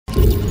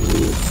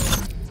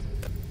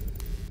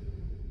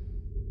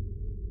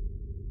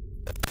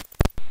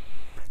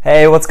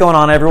Hey, what's going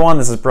on everyone?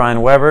 This is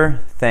Brian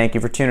Weber. Thank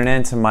you for tuning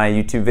in to my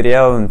YouTube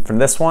video, and from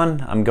this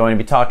one I'm going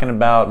to be talking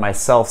about my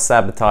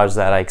self-sabotage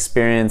that I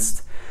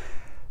experienced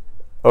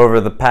over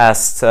the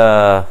past,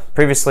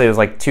 previously it was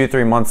like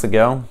 2-3 months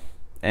ago,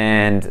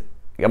 and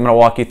I'm going to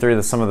walk you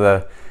through some of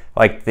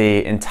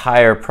the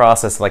entire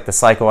process, like the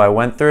cycle I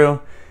went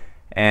through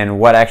and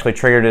what actually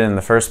triggered it in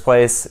the first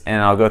place,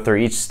 and I'll go through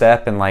each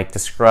step and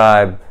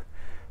describe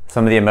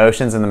some of the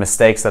emotions and the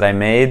mistakes that I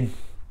made,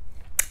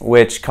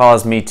 which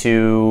caused me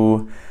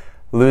to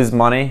lose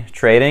money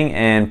trading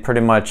and pretty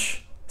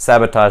much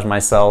sabotage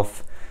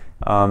myself.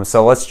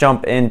 So let's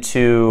jump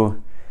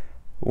into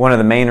one of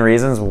the main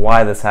reasons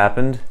why this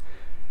happened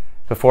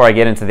before I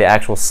get into the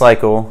actual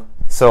cycle.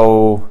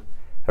 So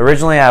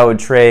originally I would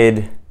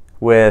trade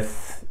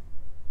with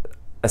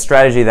a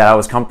strategy that I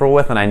was comfortable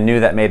with and I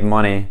knew that made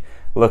money,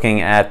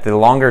 looking at the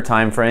longer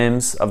time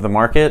frames of the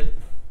market,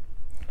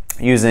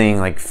 using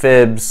like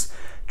fibs,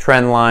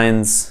 trend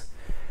lines,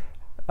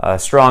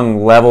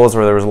 strong levels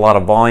where there was a lot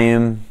of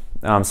volume.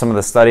 Some of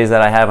the studies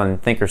that I have on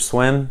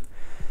Thinkorswim,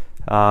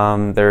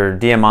 they're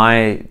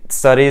DMI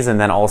studies, and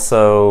then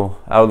also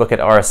I would look at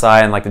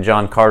RSI and like the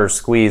John Carter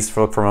squeeze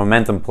for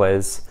momentum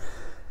plays.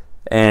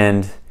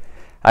 And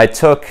I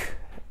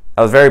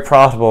was very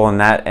profitable in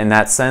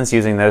that sense,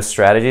 using those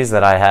strategies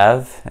that I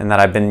have and that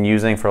I've been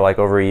using for like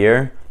over a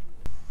year.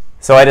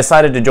 So I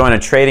decided to join a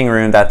trading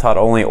room that taught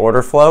only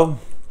order flow.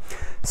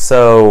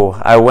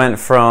 So I went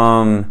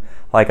from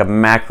like a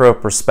macro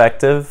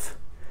perspective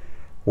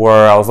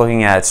where I was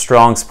looking at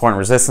strong support and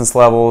resistance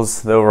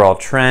levels, the overall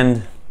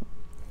trend,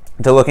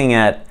 to looking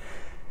at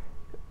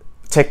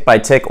tick by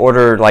tick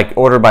order, like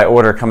order by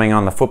order coming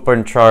on the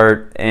footprint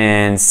chart,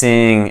 and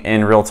seeing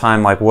in real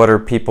time like what are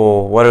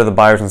the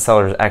buyers and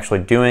sellers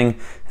actually doing.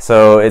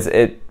 So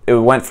it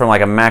went from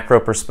like a macro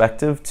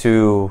perspective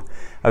to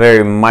a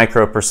very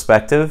micro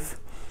perspective,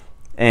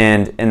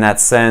 and in that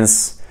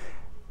sense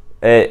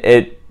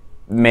it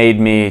made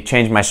me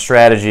change my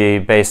strategy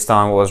based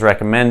on what was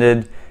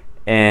recommended,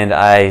 and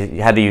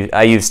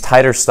I used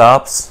tighter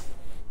stops,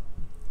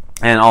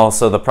 and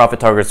also the profit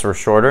targets were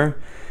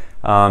shorter,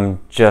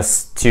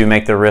 just to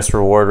make the risk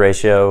reward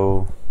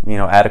ratio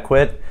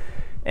adequate.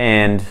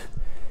 And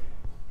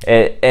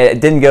it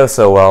didn't go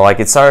so well. Like,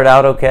 it started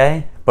out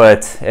okay,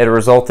 but it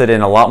resulted in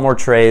a lot more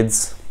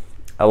trades,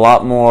 a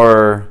lot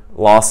more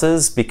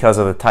losses because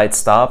of the tight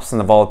stops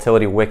and the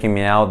volatility wicking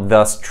me out,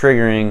 thus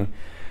triggering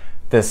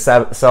this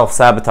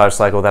self-sabotage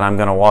cycle that I'm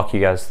going to walk you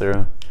guys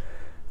through.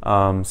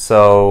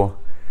 So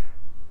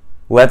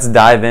let's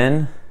dive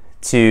in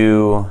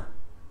to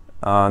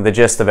the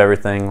gist of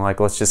everything.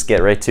 Let's just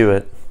get right to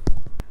it.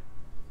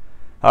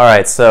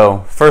 Alright, so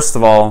first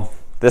of all,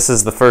 this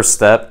is the first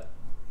step.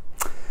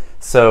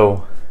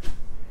 So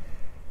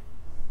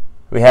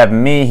we have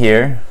me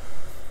here,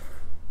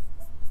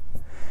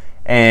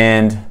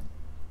 and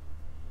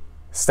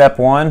step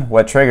one,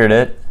 what triggered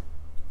it,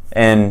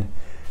 and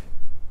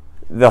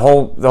the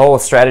whole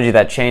strategy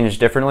that changed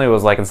differently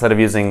was, like, instead of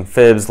using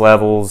fibs,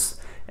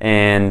 levels,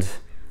 and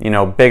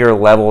bigger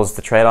levels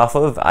to trade off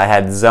of, I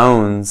had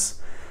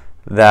zones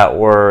that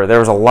there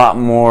was a lot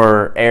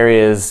more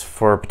areas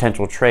for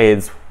potential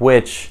trades,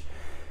 which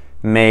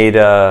made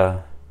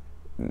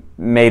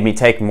me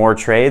take more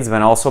trades,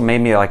 but also made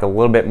me like a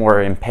little bit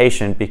more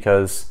impatient,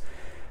 because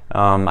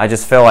I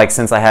just felt like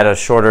since I had a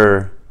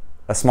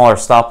smaller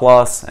stop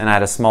loss, and I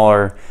had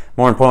more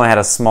importantly, I had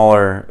a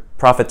smaller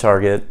profit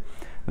target,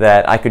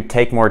 that I could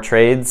take more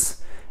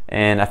trades,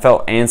 and I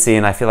felt antsy,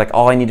 and I feel like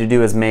all I need to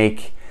do is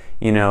make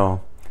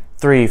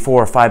 3,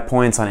 4, 5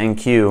 points on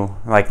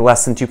NQ, like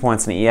less than 2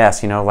 points in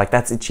ES, like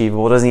that's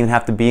achievable. It doesn't even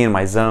have to be in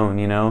my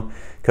zone,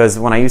 because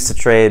when I used to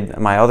trade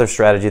my other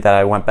strategy that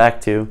I went back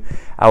to,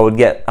 I would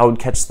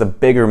catch the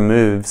bigger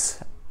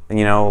moves,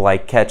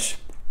 like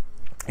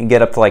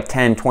get up to like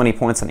 10, 20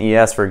 points on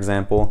ES, for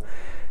example,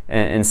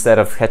 instead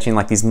of catching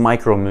like these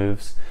micro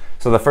moves.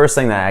 So the first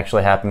thing that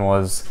actually happened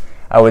was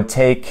I would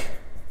take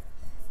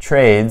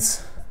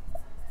trades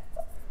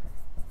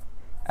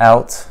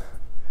out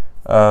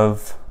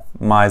of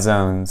my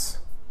zones,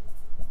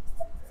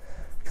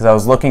 because I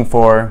was looking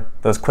for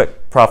those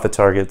quick profit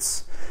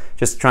targets,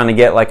 just trying to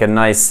get like a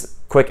nice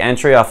quick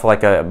entry off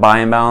like a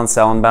buy imbalance,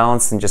 sell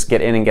imbalance, and just get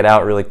in and get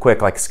out really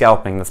quick, like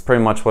scalping. That's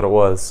pretty much what it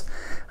was.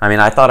 I mean,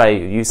 I thought I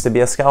used to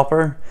be a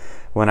scalper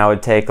when I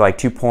would take like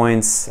 2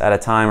 points at a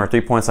time or 3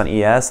 points on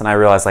ES, and I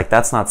realized like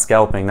that's not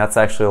scalping. That's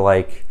actually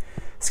like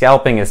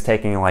scalping is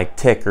taking like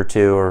tick or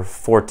 2 or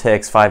 4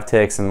 ticks, 5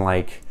 ticks, and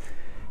like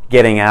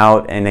getting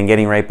out and then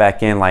getting right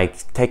back in,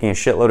 like taking a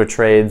shitload of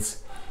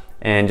trades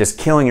and just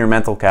killing your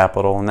mental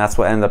capital. And that's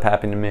what ended up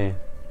happening to me.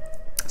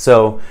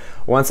 So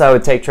once I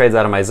would take trades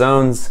out of my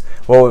zones,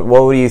 what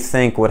would you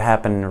think would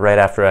happen right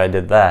after I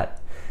did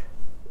that?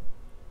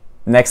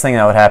 Next thing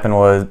that would happen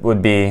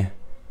would be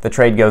the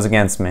trade goes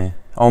against me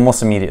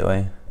almost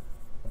immediately.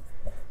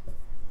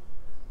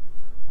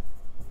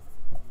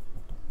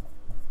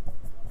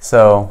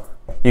 So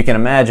you can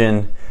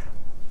imagine,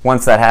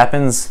 once that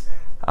happens,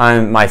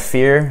 my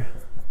fear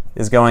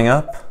is going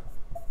up,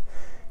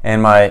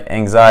 and my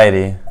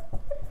anxiety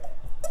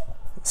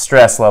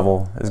stress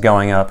level is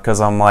going up because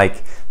I'm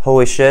like,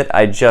 holy shit,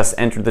 I just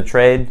entered the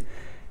trade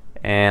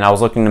and I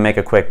was looking to make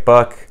a quick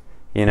buck,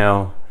 you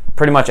know,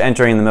 pretty much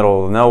entering in the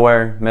middle of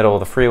nowhere, middle of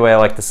the freeway, I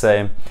like to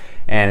say.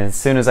 And as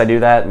soon as I do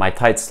that, my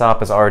tight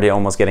stop is already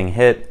almost getting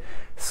hit.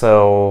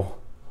 So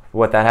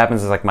what that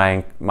happens is like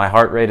my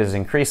heart rate is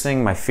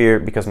increasing, my fear,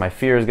 because my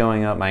fear is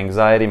going up, my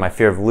anxiety, my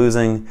fear of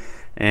losing,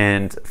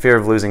 and fear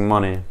of losing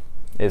money,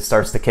 it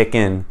starts to kick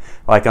in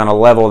like on a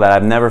level that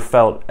I've never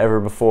felt ever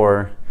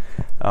before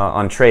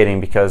on trading,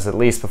 because at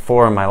least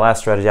before in my last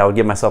strategy I would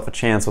give myself a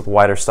chance with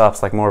wider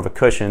stops, like more of a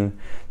cushion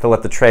to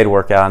let the trade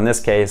work out. In this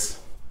case,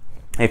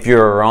 if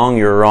you're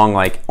wrong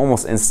like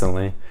almost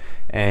instantly,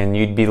 and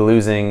you'd be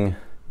losing,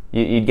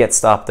 you'd get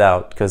stopped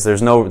out because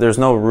there's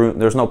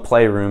no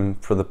play room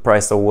for the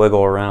price to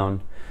wiggle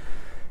around.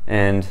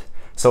 And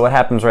so what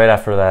happens right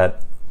after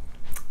that?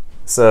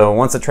 So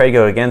once the trade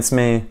goes against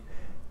me,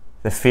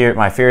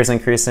 my fear is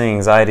increasing,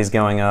 anxiety is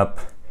going up.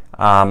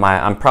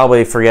 I'm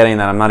probably forgetting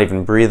that I'm not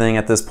even breathing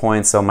at this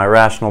point, so my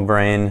rational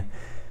brain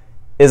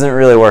isn't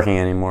really working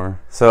anymore.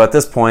 So at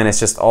this point, it's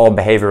just all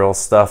behavioral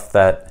stuff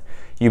that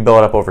you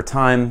build up over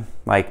time,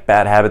 like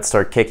bad habits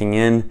start kicking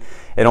in.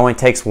 It only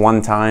takes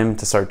one time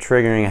to start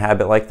triggering a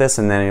habit like this,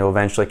 and then you'll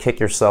eventually kick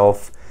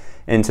yourself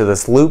into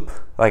this loop,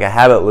 like a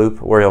habit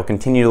loop, where you'll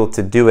continue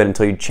to do it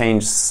until you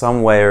change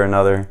some way or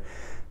another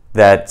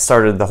that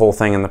started the whole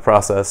thing in the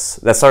process,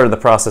 that started the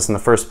process in the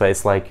first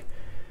place, like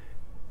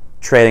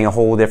trading a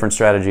whole different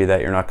strategy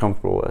that you're not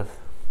comfortable with.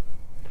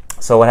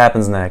 So what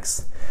happens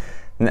next?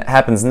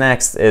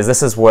 Is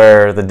this is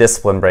where the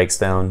discipline breaks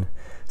down.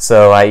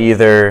 So I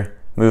either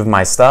move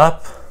my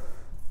stop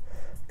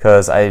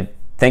because I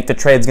think the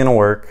trade's gonna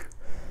work,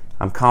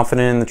 I'm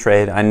confident in the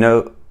trade, I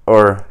know,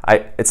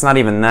 it's not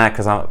even that,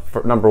 because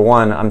number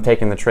one, I'm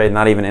taking the trade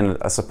not even in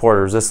a support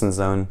or resistance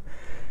zone,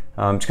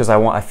 because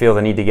I feel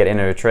the need to get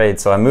into a trade.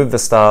 So I move the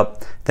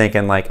stop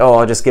thinking like, oh,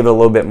 I'll just give it a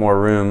little bit more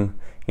room,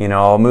 you know,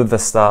 I'll move the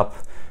stop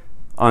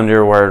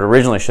under where it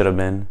originally should have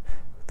been,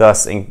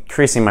 thus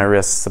increasing my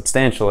risk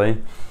substantially.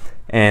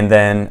 And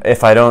then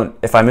if I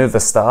move the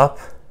stop,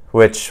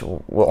 which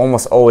will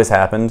almost always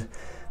happen,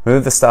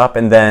 move the stop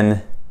and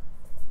then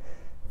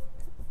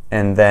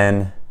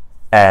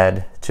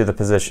add to the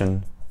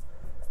position,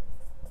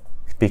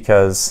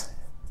 because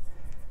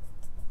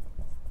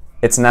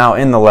it's now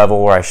in the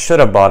level where I should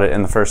have bought it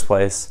in the first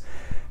place,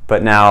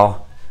 but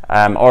now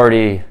I'm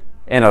already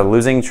in a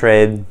losing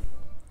trade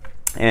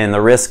and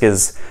the risk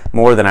is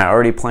more than I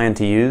already planned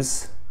to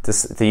use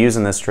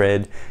in this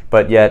trade,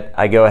 but yet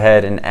I go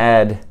ahead and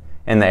add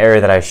in the area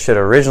that I should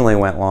originally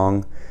went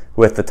long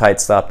with the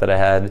tight stop that I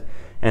had,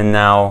 and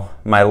now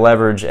my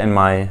leverage and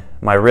my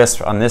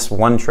risk on this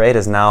one trade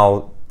is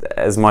now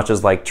as much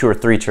as like 2 or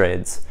 3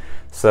 trades.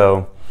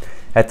 So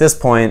at this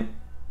point,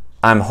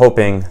 I'm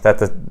hoping that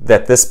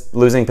this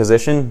losing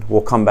position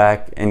will come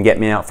back and get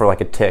me out for like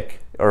a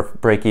tick or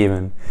break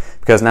even,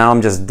 because now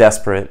I'm just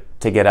desperate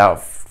to get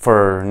out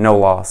for no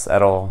loss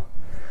at all.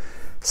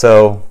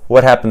 So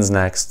what happens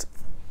next?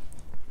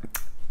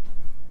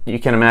 You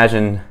can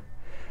imagine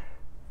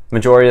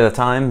majority of the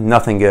time,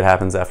 nothing good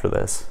happens after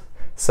this.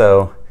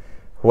 So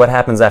what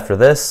happens after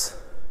this?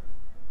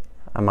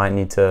 I might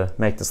need to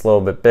make this a little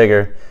bit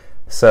bigger.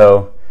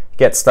 So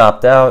get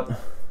stopped out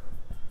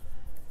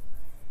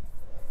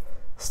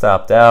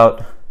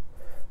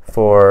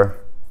for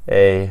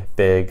a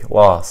big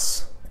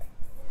loss.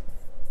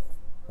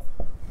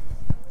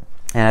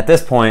 And at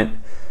this point,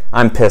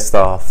 I'm pissed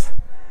off.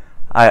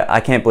 I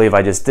can't believe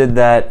I just did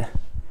that.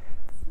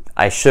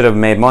 I should have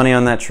made money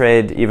on that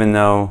trade, even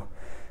though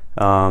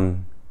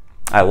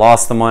I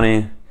lost the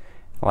money.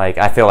 Like,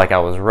 I feel like I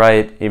was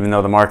right, even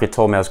though the market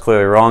told me I was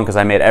clearly wrong, because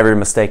I made every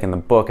mistake in the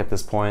book at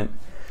this point,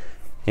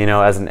 you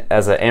know, as an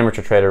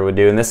amateur trader would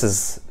do. And this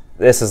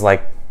is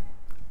like,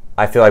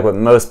 I feel like what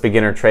most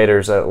beginner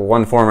traders,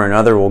 one form or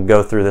another, will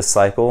go through this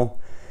cycle.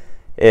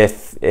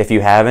 If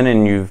you haven't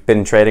and you've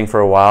been trading for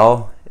a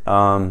while,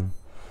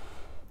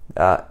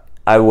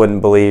 I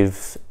wouldn't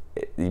believe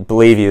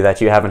you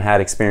that you haven't had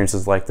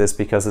experiences like this,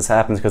 because this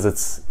happens because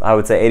it's, I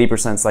would say,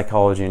 80%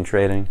 psychology in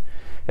trading.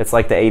 It's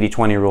like the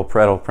 80-20 rule,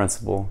 Pareto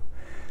principle.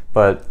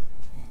 But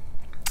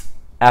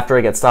after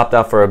I get stopped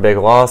out for a big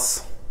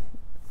loss,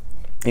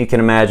 you can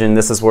imagine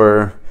this is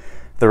where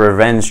the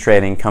revenge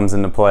trading comes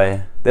into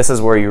play. This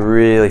is where you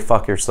really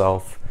fuck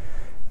yourself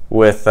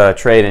with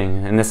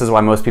trading, and this is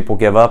why most people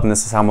give up, and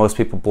this is how most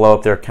people blow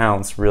up their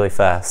accounts really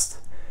fast.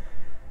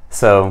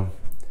 So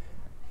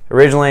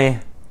originally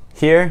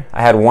here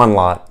I had 1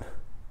 lot.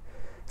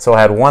 So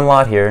I had 1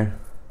 lot here.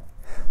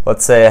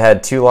 Let's say I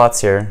had 2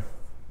 lots here.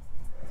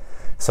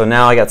 So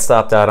now I got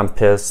stopped out, I'm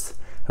pissed,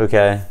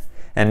 okay?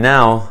 And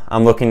now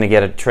I'm looking to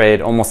get a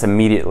trade almost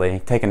immediately,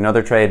 take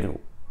another trade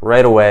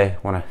right away,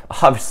 when I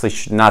obviously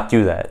should not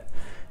do that.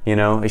 You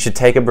know, you should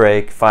take a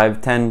break,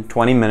 5, 10,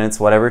 20 minutes,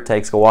 whatever it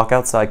takes, go walk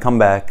outside, come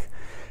back.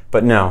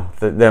 But no,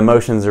 the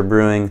emotions are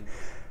brewing.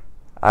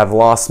 I've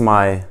lost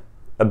my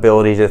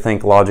ability to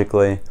think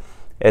logically.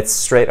 It's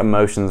straight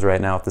emotions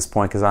right now at this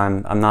point, because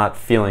I'm not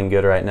feeling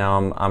good right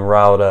now. I'm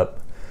riled up.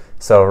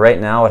 So right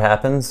now what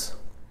happens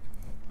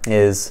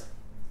is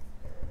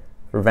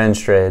revenge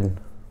trade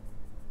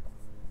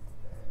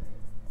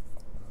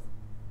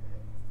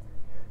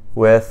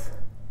with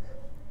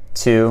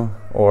 2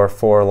 or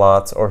 4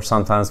 lots, or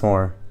sometimes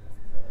more.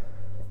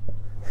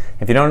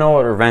 If you don't know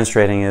what revenge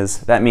trading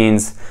is, that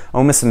means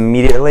almost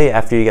immediately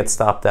after you get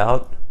stopped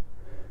out,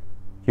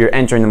 you're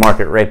entering the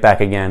market right back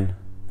again.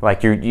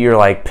 Like you're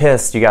like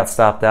pissed you got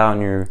stopped out,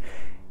 and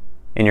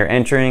you're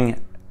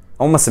entering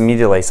almost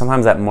immediately,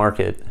 sometimes that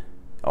market,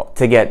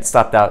 to get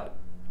stopped out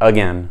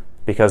again,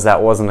 because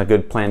that wasn't a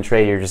good planned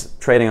trade. You're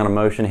just trading on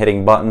emotion,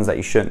 hitting buttons that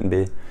you shouldn't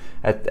be.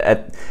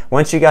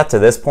 Once you got to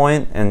this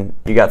point and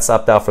you got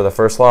stopped out for the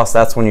first loss,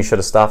 that's when you should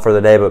have stopped for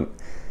the day. But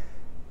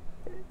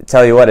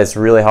tell you what, it's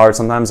really hard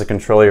sometimes to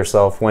control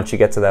yourself once you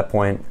get to that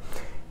point.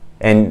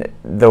 And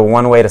the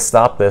one way to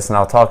stop this, and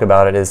I'll talk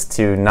about it, is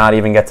to not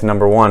even get to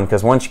number 1,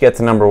 because once you get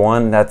to number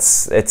 1,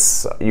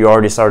 you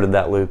already started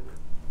that loop.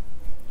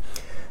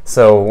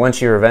 So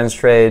once you revenge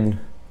trade,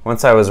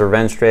 once I was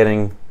revenge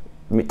trading,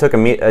 took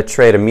a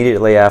trade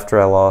immediately after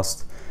I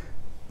lost.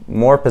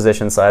 More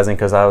position sizing,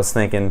 because I was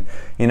thinking,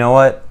 you know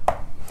what?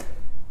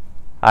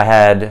 I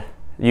had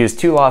used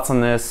 2 lots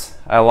on this.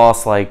 I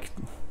lost like,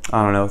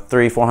 I don't know,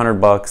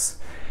 $300-400.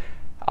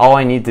 All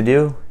I need to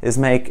do is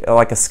make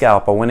like a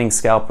scalp, a winning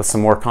scalp with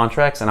some more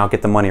contracts, and I'll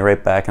get the money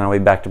right back, and I'll be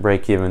back to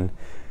break even.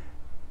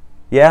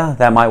 Yeah,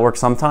 that might work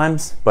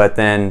sometimes, but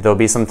then there'll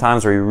be some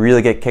times where you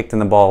really get kicked in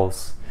the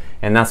balls,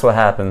 and that's what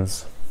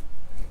happens.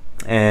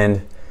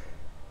 And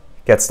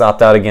get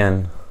stopped out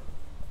again.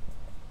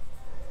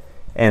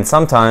 And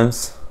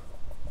sometimes,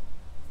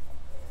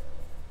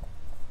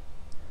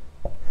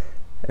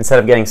 instead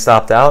of getting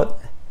stopped out,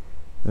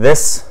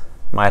 this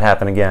might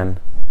happen again.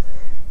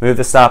 Move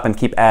the stop and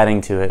keep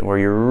adding to it, where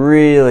you're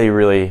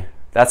really,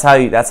 that's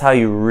how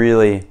you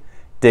really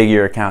dig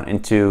your account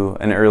into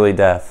an early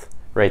death,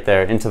 right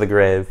there, into the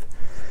grave,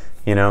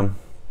 you know.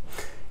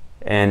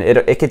 And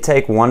it could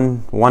take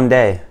one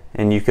day,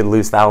 and you could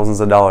lose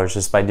thousands of dollars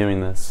just by doing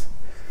this.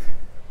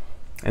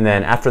 And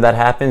then after that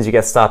happens, you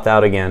get stopped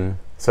out again.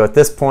 So at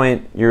this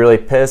point, you're really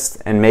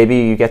pissed, and maybe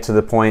you get to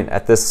the point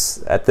at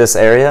this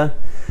area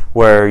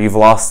where you've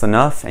lost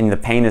enough and the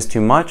pain is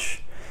too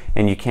much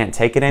and you can't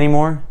take it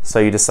anymore. So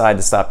you decide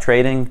to stop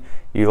trading.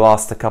 You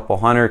lost a couple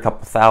hundred, a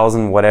couple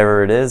thousand,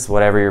 whatever it is,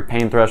 whatever your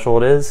pain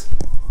threshold is.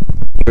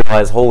 You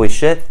realize, holy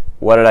shit,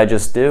 what did I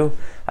just do?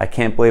 I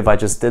can't believe I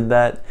just did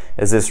that.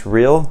 Is this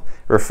real?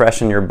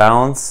 Refreshing your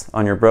balance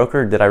on your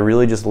broker. Did I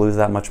really just lose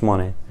that much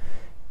money?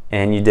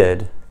 And you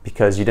did,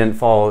 because you didn't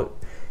follow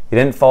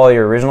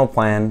your original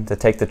plan to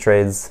take the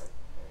trades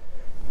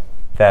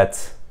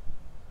that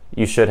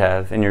you should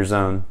have in your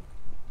zone.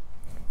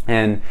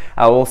 And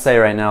I will say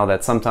right now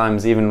that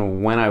sometimes,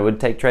 even when I would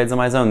take trades in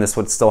my zone, this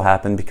would still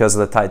happen because of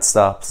the tight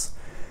stops.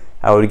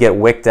 I would get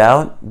wicked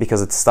out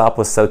because the stop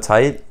was so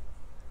tight,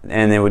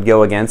 and it would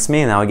go against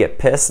me, and I would get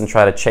pissed and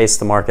try to chase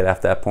the market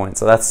after that point.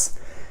 So that's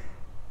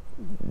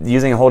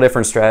using a whole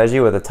different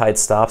strategy with the tight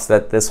stops.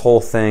 That this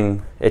whole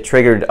thing, it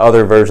triggered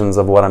other versions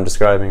of what I'm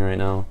describing right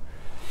now.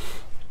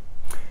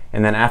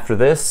 And then after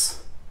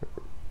this,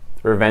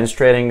 revenge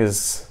trading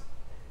has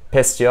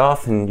pissed you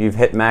off and you've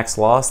hit max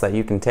loss that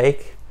you can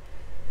take.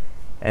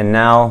 And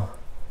now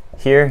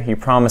here you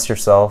promise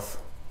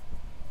yourself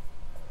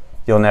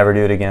you'll never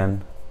do it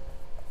again.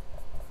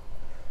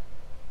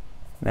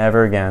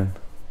 Never again.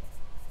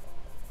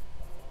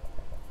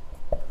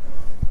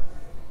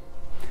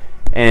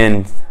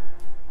 And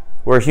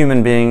we're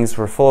human beings,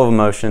 we're full of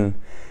emotion,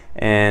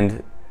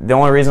 and the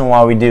only reason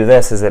why we do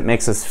this is it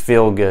makes us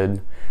feel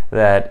good.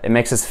 That it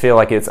makes us feel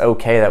like it's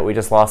okay that we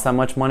just lost that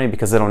much money,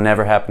 because it'll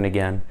never happen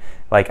again.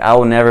 Like, I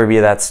will never be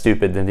that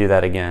stupid to do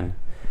that again.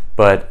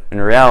 But in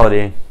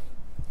reality,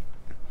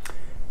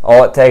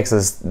 all it takes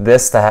is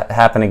this to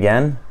happen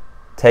again,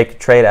 take a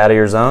trade out of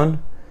your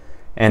zone,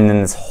 and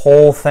then this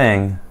whole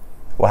thing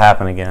will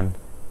happen again,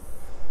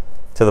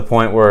 to the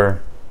point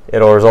where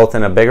it'll result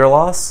in a bigger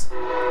loss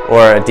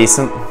or a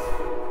decent.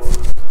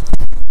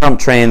 Trump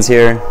trains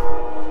here.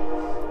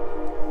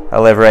 I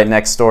live right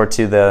next door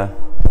to the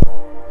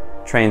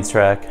trains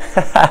track.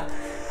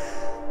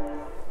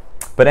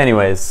 But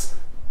anyways,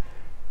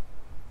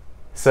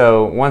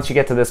 so once you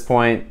get to this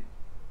point,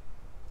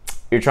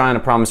 you're trying to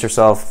promise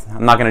yourself,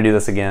 I'm not going to do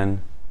this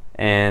again.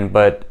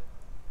 But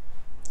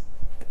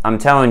I'm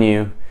telling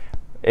you,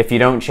 if you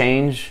don't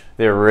change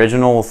the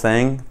original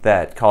thing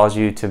that caused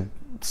you to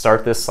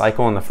start this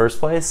cycle in the first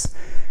place,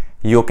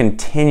 you'll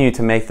continue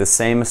to make the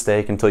same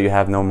mistake until you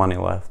have no money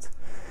left.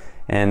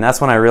 And that's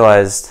when I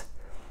realized,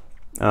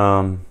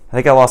 I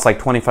think I lost like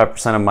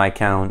 25% of my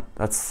account.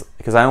 That's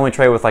because I only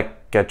trade with like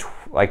a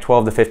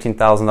 $12,000 to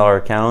 $15,000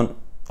 account,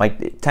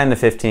 like 10 to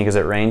 15 because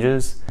it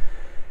ranges.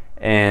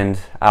 And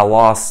I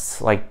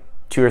lost like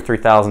 $2,000 or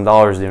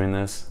 $3,000 doing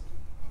this.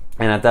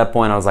 And at that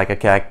point I was like,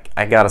 okay,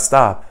 I gotta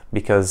stop,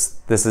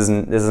 because this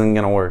isn't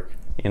gonna work,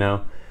 you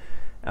know.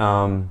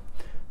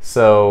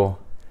 So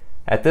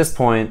at this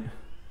point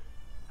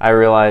I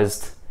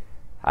realized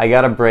I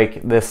gotta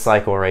break this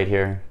cycle right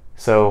here.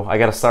 So I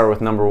gotta start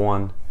with number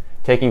 1.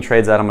 taking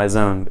trades out of my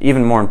zone.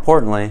 Even more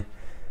importantly,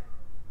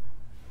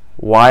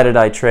 why did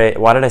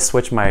I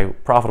switch my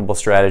profitable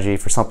strategy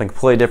for something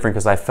completely different?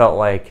 Because I felt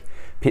like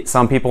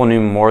some people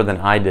knew more than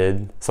I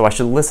did, so I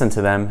should listen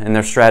to them, and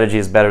their strategy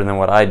is better than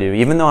what I do.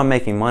 Even though I'm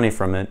making money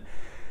from it,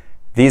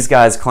 these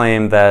guys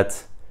claim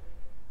that,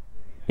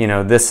 you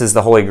know, this is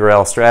the holy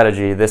grail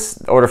strategy. This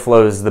order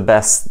flow is the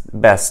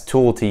best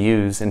tool to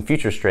use in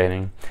futures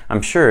trading.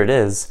 I'm sure it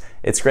is.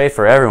 It's great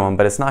for everyone,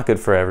 but it's not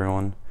good for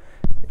everyone.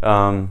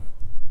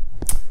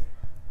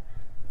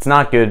 It's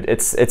not good.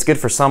 It's good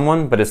for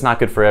someone, but it's not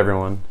good for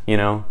everyone, you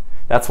know?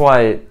 That's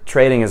why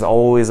trading is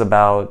always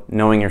about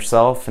knowing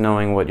yourself,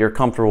 knowing what you're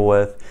comfortable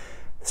with,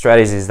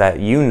 strategies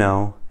that you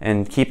know,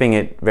 and keeping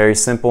it very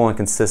simple and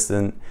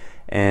consistent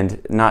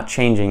and not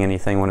changing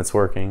anything when it's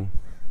working.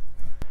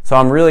 So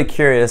I'm really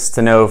curious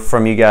to know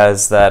from you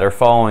guys that are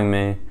following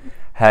me,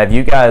 have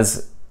you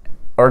guys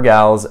or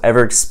gals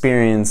ever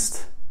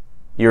experienced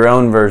your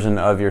own version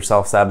of your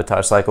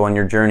self-sabotage cycle in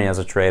your journey as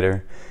a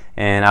trader?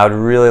 And I would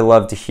really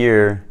love to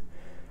hear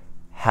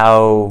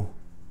how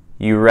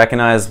you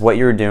recognize what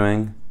you were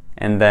doing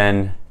and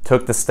then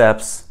took the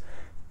steps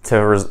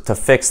to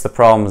fix the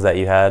problems that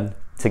you had,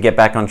 to get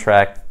back on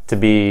track, to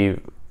be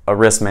a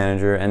risk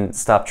manager and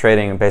stop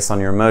trading based on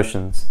your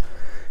emotions.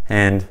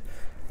 And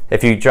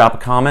if you drop a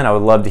comment, I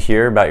would love to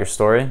hear about your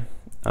story.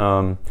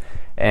 And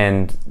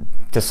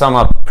to sum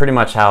up pretty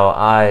much how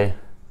I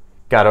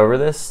got over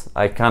this,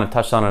 I kind of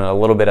touched on it a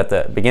little bit at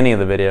the beginning of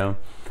the video.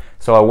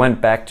 So I went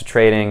back to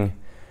trading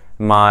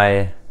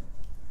my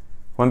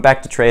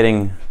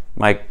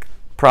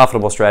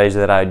profitable strategy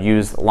that I'd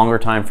use longer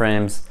time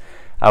frames.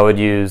 I would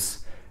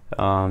use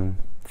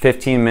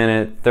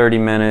 15-minute,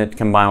 30-minute,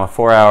 combined with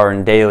 4-hour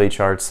and daily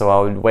charts. So I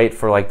would wait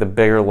for like the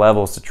bigger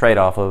levels to trade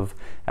off of,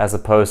 as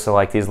opposed to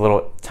like these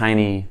little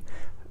tiny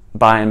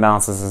buy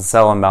imbalances and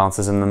sell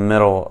imbalances in the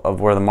middle of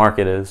where the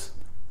market is.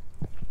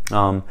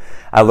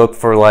 I look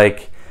for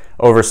like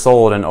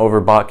oversold and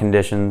overbought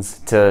conditions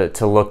to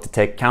look to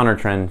take counter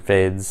trend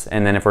fades,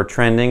 and then if we're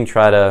trending,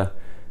 try to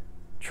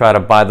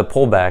buy the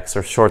pullbacks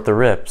or short the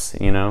rips,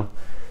 you know.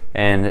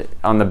 And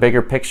on the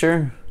bigger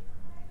picture,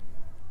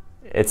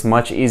 it's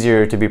much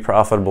easier to be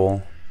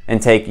profitable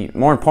and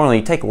more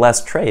importantly, take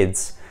less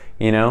trades,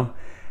 you know.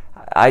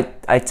 I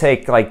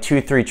take like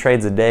 2-3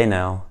 trades a day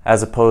now,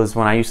 as opposed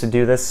when I used to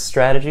do this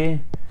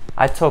strategy,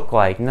 I took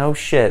like, no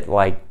shit,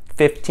 like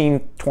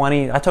 15,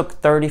 20, I took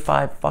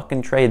 35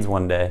 fucking trades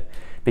one day,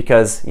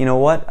 because you know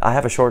what, I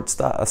have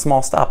a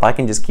small stop, I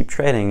can just keep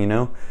trading, you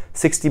know.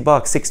 60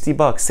 bucks, 60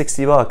 bucks,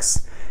 60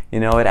 bucks, you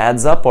know, it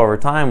adds up over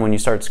time when you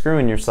start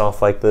screwing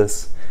yourself like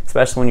this,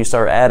 especially when you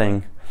start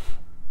adding.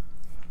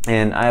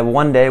 And I have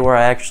one day where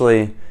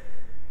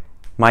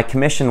my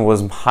commission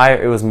was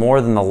higher, it was more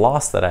than the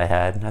loss that I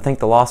had. I think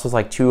the loss was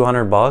like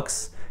 200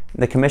 bucks.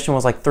 The commission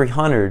was like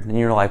 300, and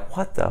you're like,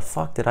 what the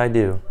fuck did I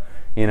do?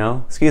 You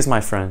know, excuse my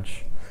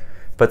French.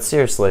 But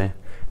seriously,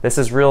 this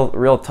is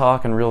real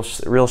talk and real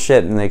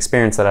shit in the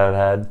experience that I've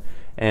had.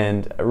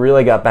 And I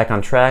really got back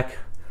on track,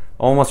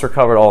 almost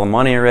recovered all the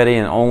money already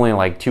in only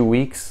like 2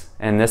 weeks.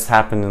 And this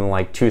happened in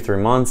like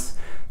 2-3 months.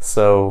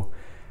 So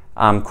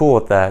I'm cool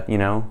with that, you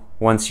know.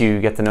 Once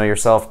you get to know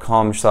yourself,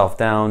 calm yourself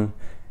down,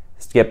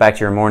 get back to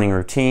your morning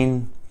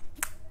routine,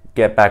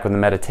 get back with the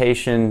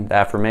meditation, the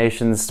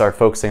affirmations, start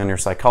focusing on your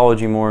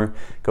psychology more,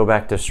 go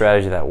back to a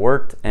strategy that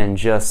worked, and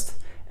just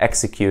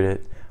execute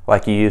it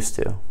like you used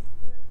to.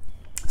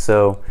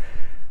 So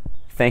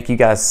thank you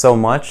guys so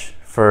much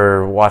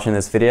for watching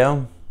this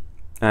video,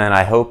 and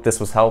I hope this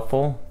was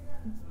helpful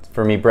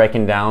for me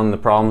breaking down the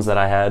problems that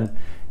I had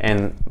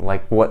and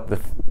like what the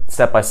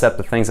step-by-step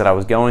the things that I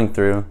was going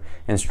through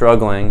and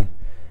struggling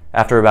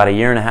after about 1.5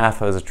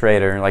 years as a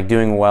trader, like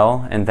doing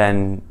well and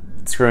then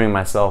screwing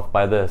myself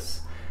by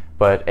this.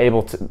 But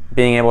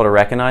being able to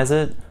recognize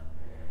it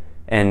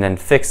and then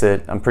fix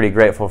it, I'm pretty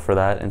grateful for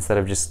that, instead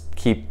of just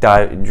keep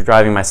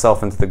driving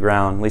myself into the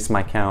ground, at least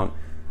my count.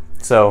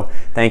 So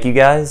thank you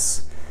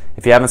guys.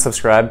 If you haven't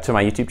subscribed to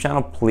my YouTube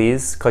channel,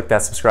 please click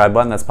that subscribe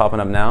button that's popping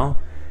up now.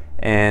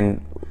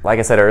 And like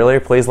I said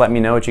earlier, please let me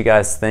know what you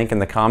guys think in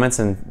the comments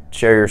and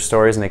share your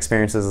stories and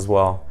experiences as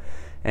well.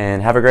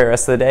 And have a great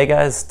rest of the day,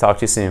 guys. Talk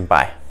to you soon.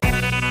 Bye.